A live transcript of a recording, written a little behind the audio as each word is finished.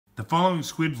The following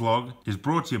squid vlog is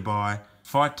brought to you by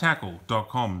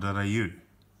fighttackle.com.au.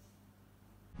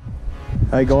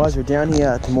 Hey guys, we're down here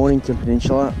at the Mornington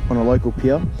Peninsula on a local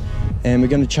pier and we're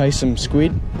going to chase some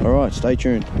squid. Alright, stay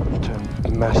tuned. It's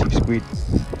a massive squid.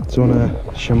 It's on a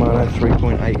Shimano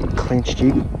 3.8 clinch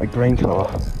jig, a green colour.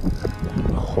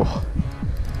 Oh.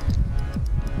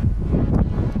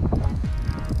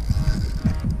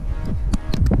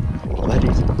 Oh, that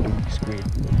is a big squid.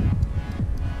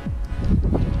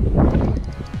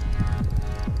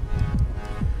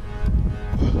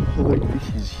 Oh, look,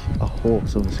 this is a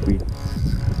horse of a squid.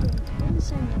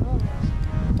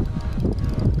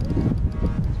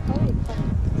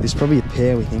 There's probably a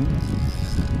pair with him.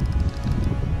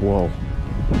 Whoa.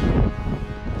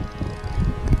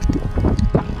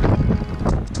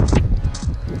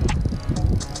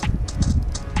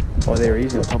 Oh, there he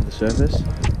is on top of the surface.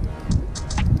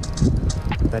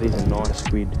 That is a nice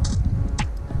squid.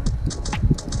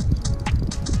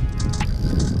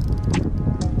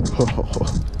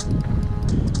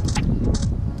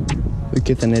 Look,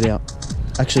 get the net out.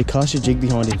 Actually, cast your jig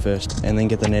behind him first and then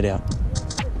get the net out.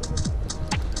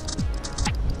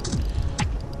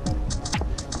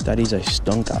 That is a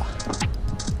stonker.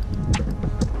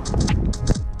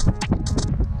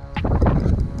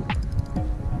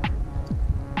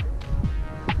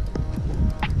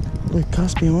 Look,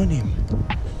 cast behind him.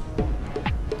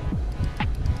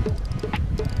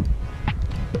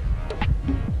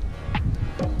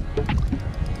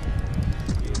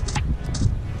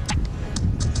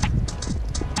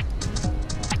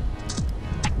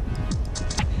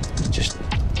 Just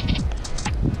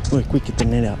look, quick, get the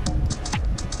net out.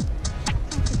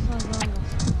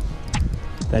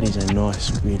 That is a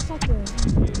nice squid.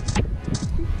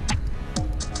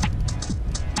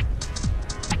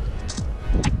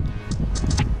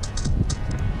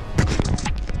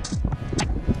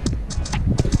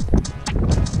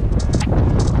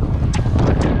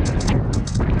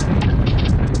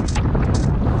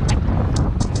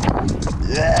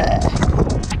 Yeah.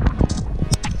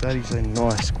 That is a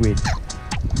nice squid.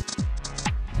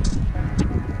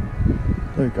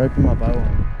 Luke, open my bow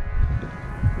on.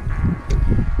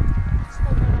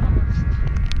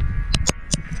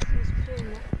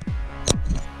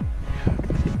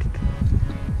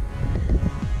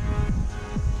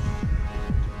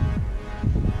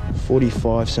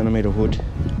 .45cm hood.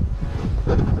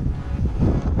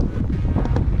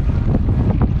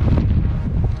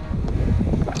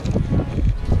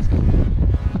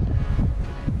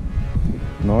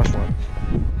 Nice one.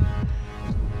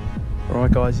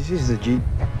 Alright guys, this is the jig,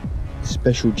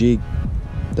 special jig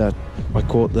that I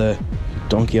caught the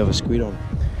donkey of a squid on.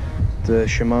 The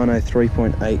Shimano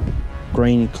 3.8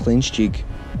 green clinch jig,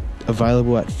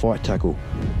 available at Fight Tackle.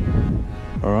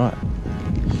 Alright.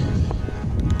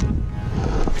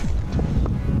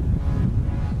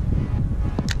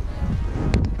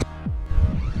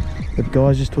 The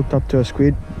guys just hooked up to a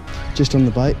squid, just on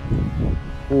the bait.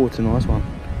 Oh, it's a nice one.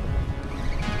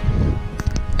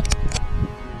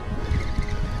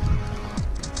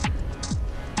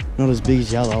 Not as big as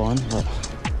the other one, but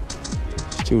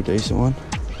still a decent one.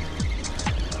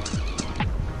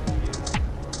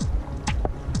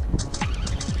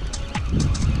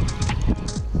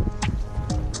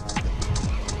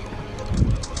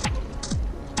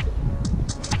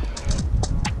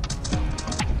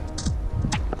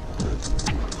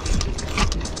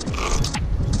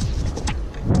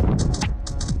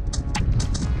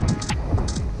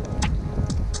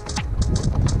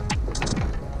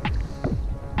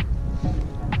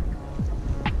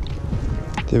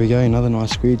 There we go, another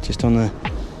nice squid just on the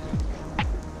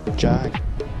jag.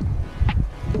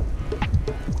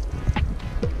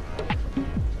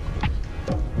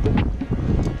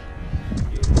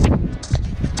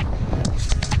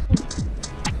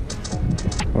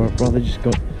 Alright, brother, he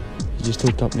just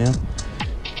hooked up now.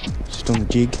 Just on the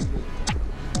jig.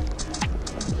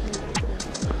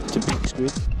 It's a big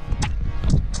squid.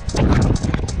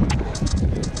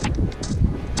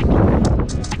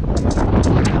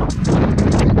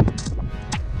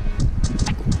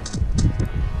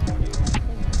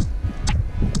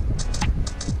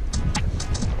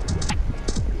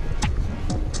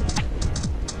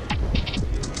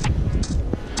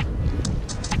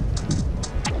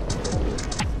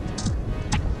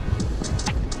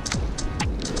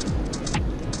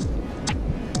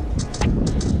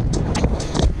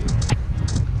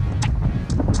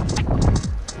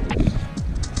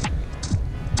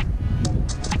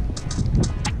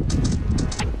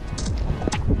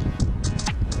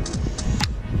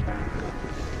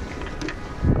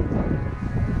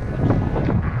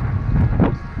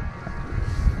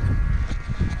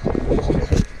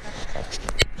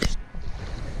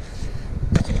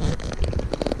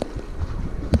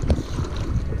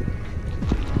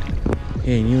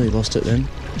 Yeah, he nearly lost it then.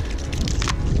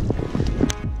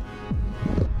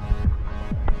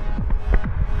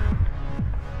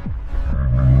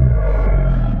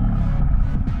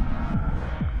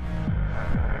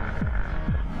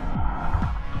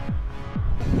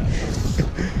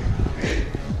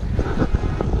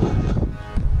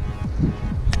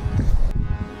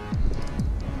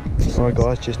 Alright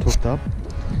guys, just hooked up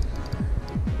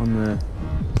on the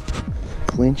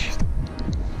clinch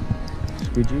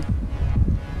squid jig.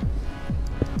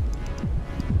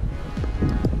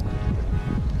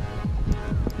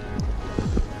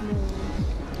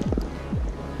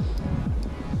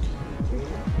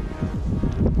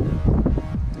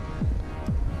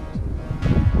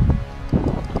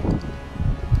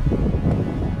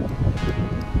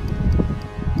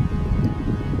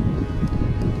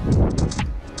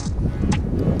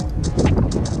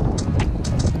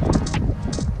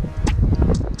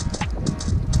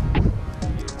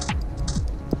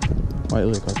 Wait,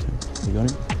 look, I can. You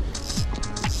got him?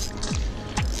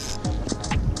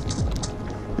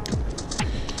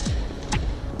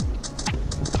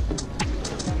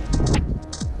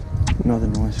 Another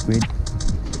nice squid.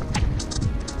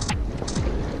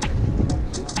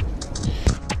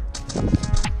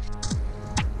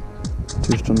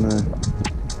 Just on the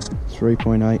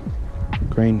 3.8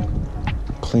 green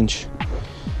clinch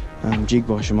jig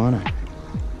by Shimano.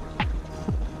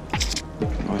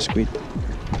 Nice squid.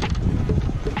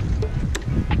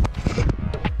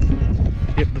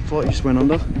 Yep, the flight just went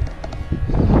under.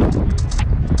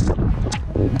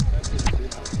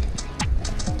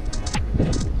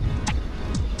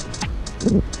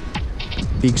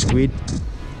 Big squid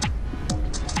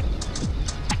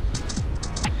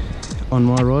on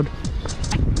my rod.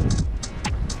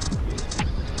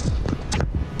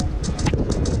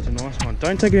 It's a nice one.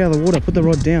 Don't take it out of the water, put the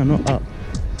rod down, not up.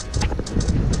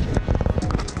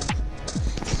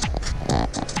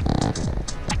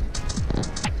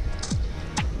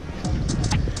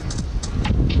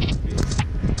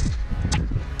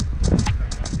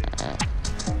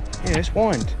 Yeah, just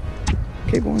wind.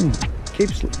 Keep winding.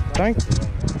 Don't.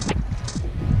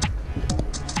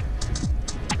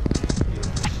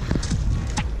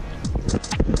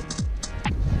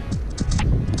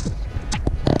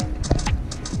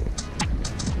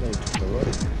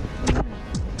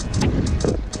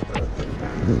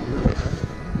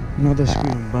 Another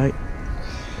squid on bait.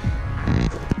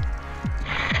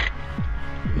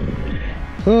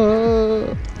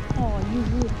 Oh, you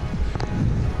would.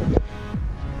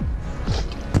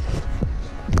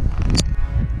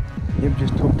 Yep,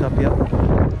 just hooked up here.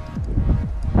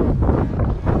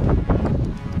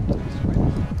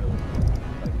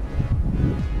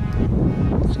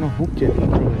 It's not hooked yet,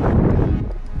 probably.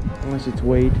 Unless it's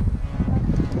weed.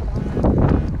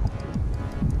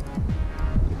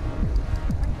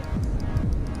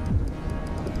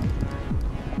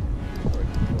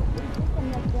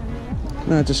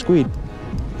 No, it's a squid.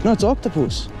 No, it's an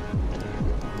octopus.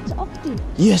 It's octi.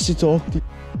 Yes, it's an octopus.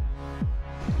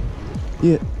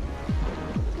 Yeah.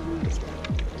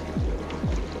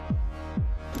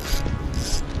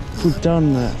 Put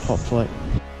down the hot plate.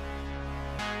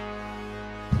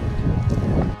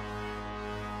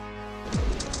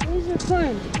 Where's your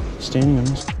phone? Standing on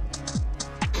this.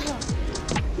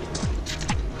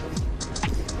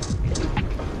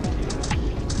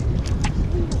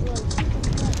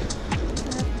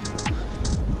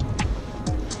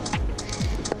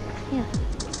 Yeah.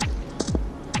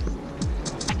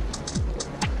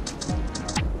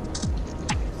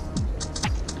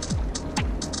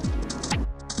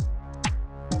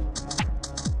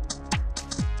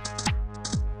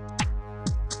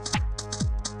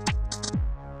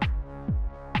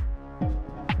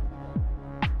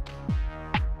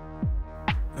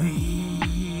 Hey.